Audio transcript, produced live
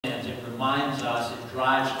reminds us, it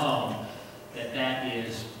drives home that that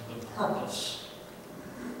is the purpose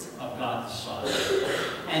of God the Son.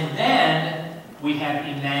 And then we have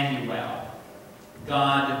Emmanuel,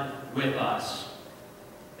 God with us.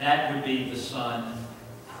 That would be the Son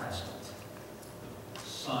present. The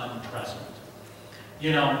Son present.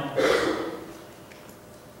 You know,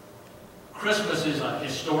 Christmas is a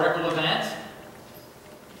historical event.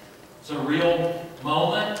 It's a real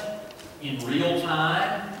moment in real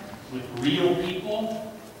time with real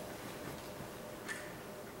people.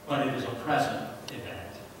 But it is a present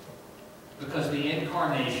event. Because the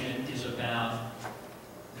incarnation is about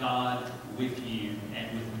God with you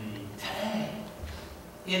and with me today.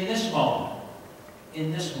 In this moment.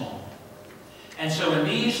 In this moment. And so in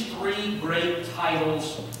these three great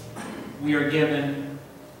titles, we are given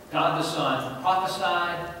God the Son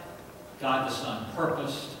prophesied, God the Son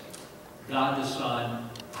purposed, God the Son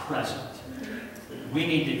present. We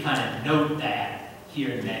need to kind of note that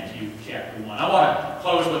here in Matthew chapter 1. I want to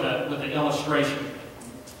close with an illustration.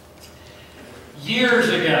 Years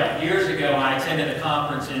ago, I attended a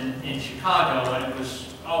conference in Chicago, and it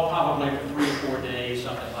was, probably for 3 or 4 days,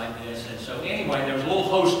 something like this. And so anyway, there was a little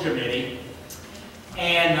host committee.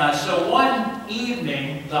 And so one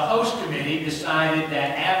evening, the host committee decided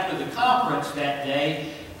that after the conference that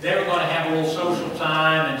day, they were going to have a little social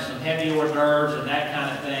time and some heavy hors d'oeuvres and that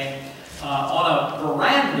kind of thing on a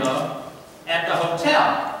veranda at the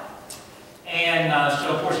hotel. And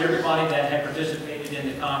so, of course, everybody that had participated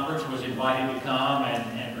in the conference was invited to come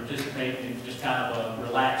and participate in just kind of a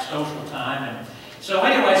relaxed social time. And so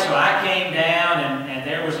anyway, so I came down, and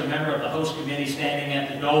there was a member of the host committee standing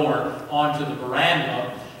at the door onto the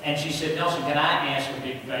veranda, and she said, "Nelson, can I ask a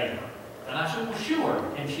big favor?" And I said, "Well, sure."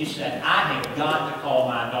 And she said, "I have got to call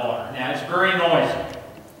my daughter." Now, it's very noisy,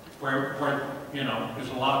 where you know,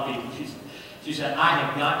 there's a lot of people. She said, "I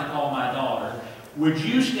have got to call my daughter. Would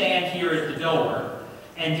you stand here at the door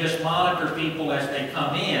and just monitor people as they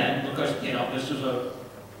come in, because, you know, this is a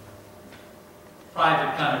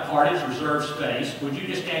private kind of party, it's reserved space. Would you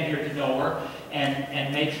just stand here at the door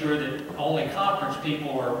and make sure that only conference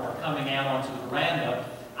people are coming out onto the veranda?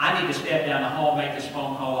 I need to step down the hall, make this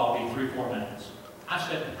phone call. I'll be 3 or 4 minutes." I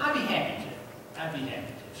said, "I'd be happy to. I'd be happy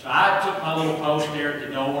to." So I took my little post there at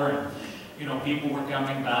the door, and, you know, people were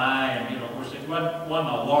coming by, and, you know, of course, it wasn't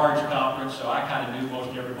a large conference, so I kind of knew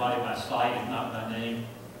most everybody by sight, if not by name.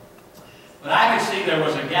 But I could see there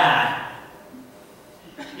was a guy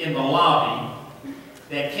in the lobby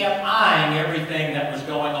that kept eyeing everything that was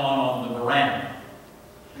going on the veranda.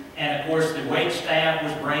 And of course, the wait staff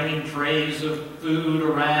was bringing trays of food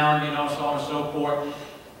around, you know, so on and so forth.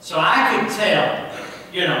 So I could tell,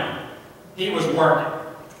 you know, he was working.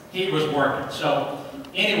 He was working. So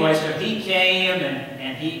anyway, so he came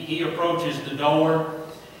and he approaches the door,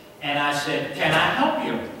 and I said, "Can I help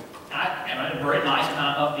you?" And a very nice,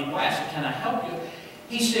 kind of upbeat way. I said, "Can I help you?"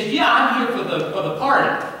 He said, "Yeah, I'm here for the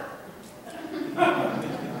party."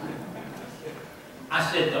 I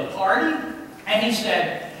said, "The party?" And he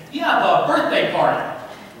said, "Yeah, the birthday party."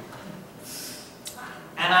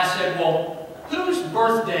 And I said, "Well, whose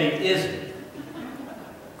birthday is it?"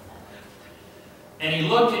 And he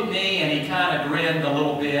looked at me and he kind of grinned a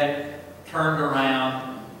little bit, turned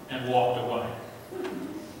around, and walked away.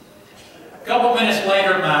 A couple minutes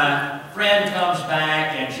later, my friend comes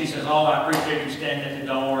back and she says, "Oh, I appreciate you standing at the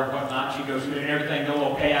door and whatnot." She goes, "Did everything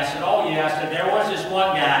go okay?" I said, "Oh, yeah." I said, "There was this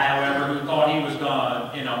one guy, however, who thought he was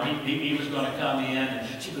going to, you know, he was going to come in."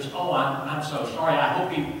 And she goes, "Oh, I'm so sorry. I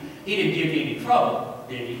hope he didn't give you any trouble,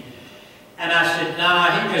 did he?" And I said,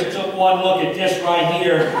 "Nah, he just took one look at this right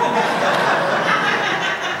here."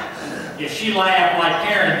 Yeah, she laughed like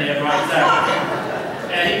Karen did right there.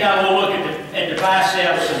 And he got a little look at the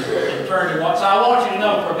biceps and turned to watch. So I want you to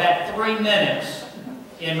know, for about 3 minutes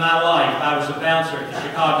in my life, I was a bouncer at the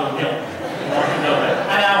Chicago Hilton. I want you to know that.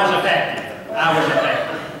 And I was effective. I was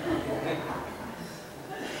effective.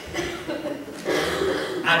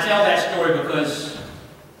 I tell that story because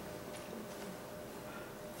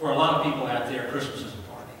for a lot of people out there, Christmas is a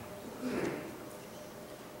party.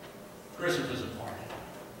 Christmas is a party.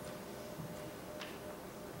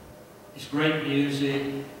 It's great music,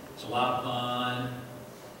 it's a lot of fun,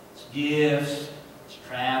 it's gifts, it's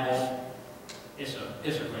travel, it's a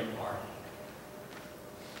great party.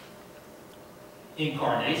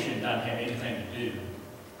 Incarnation doesn't have anything to do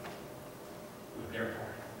with their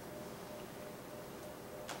party.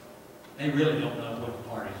 They really don't know what the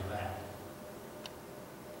party's about.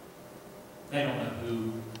 They don't know who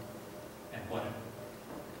and what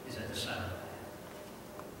is at the center of that.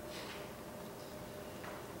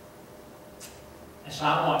 And so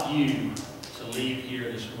I want you to leave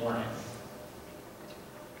here this morning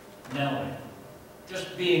knowing,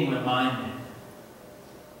 just being reminded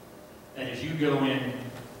that as you go in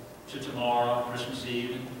to tomorrow, Christmas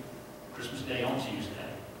Eve, and Christmas Day on Tuesday,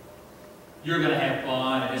 you're going to have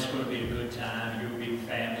fun, and it's going to be a good time. You're going to be with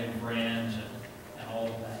family and friends and all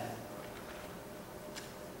of that.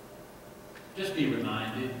 Just be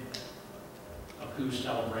reminded of whose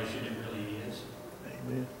celebration it really is.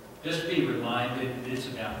 Amen. Just be reminded that it's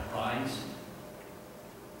about Christ.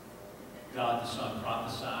 God the Son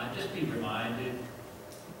prophesied. Just be reminded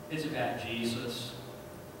it's about Jesus.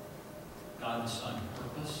 God the Son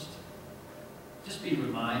purposed. Just be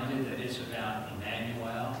reminded that it's about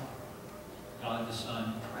Emmanuel. God the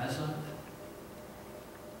Son present.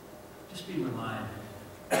 Just be reminded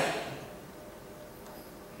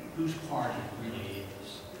whose party it really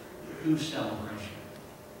is, whose celebration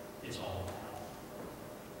it's all about.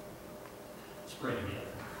 Let's pray together.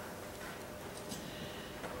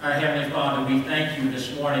 Our Heavenly Father, we thank you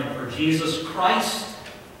this morning for Jesus Christ,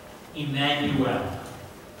 Emmanuel,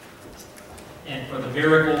 and for the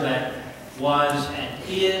miracle that was and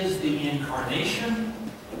is the incarnation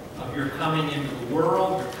of your coming into the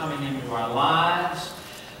world, your coming into our lives.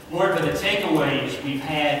 Lord, for the takeaways we've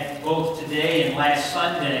had both today and last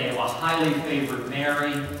Sunday of a highly favored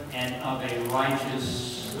Mary and of a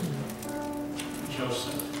righteous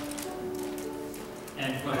Joseph.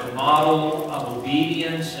 And for the model of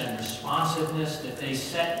obedience and responsiveness that they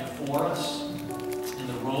set before us and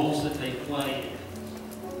the roles that they played.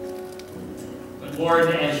 But Lord,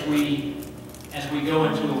 as we go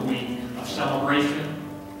into a week of celebration,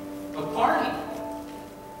 of party,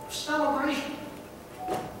 of celebration,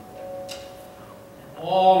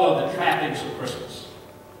 all of the trappings of Christmas,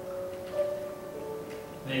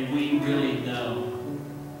 may we really know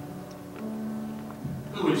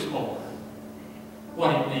who it's for,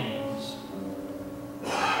 what it means,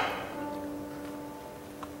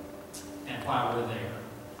 and why we're there.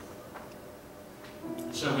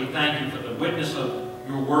 So we thank you for the witness of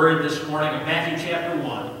your word this morning of Matthew chapter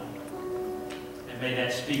 1. And may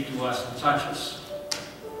that speak to us and touch us,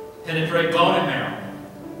 penetrate bone and marrow,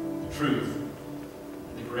 the truth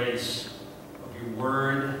and the grace of your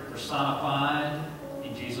word personified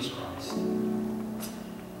in Jesus Christ.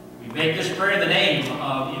 We make this prayer in the name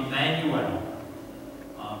of Emmanuel,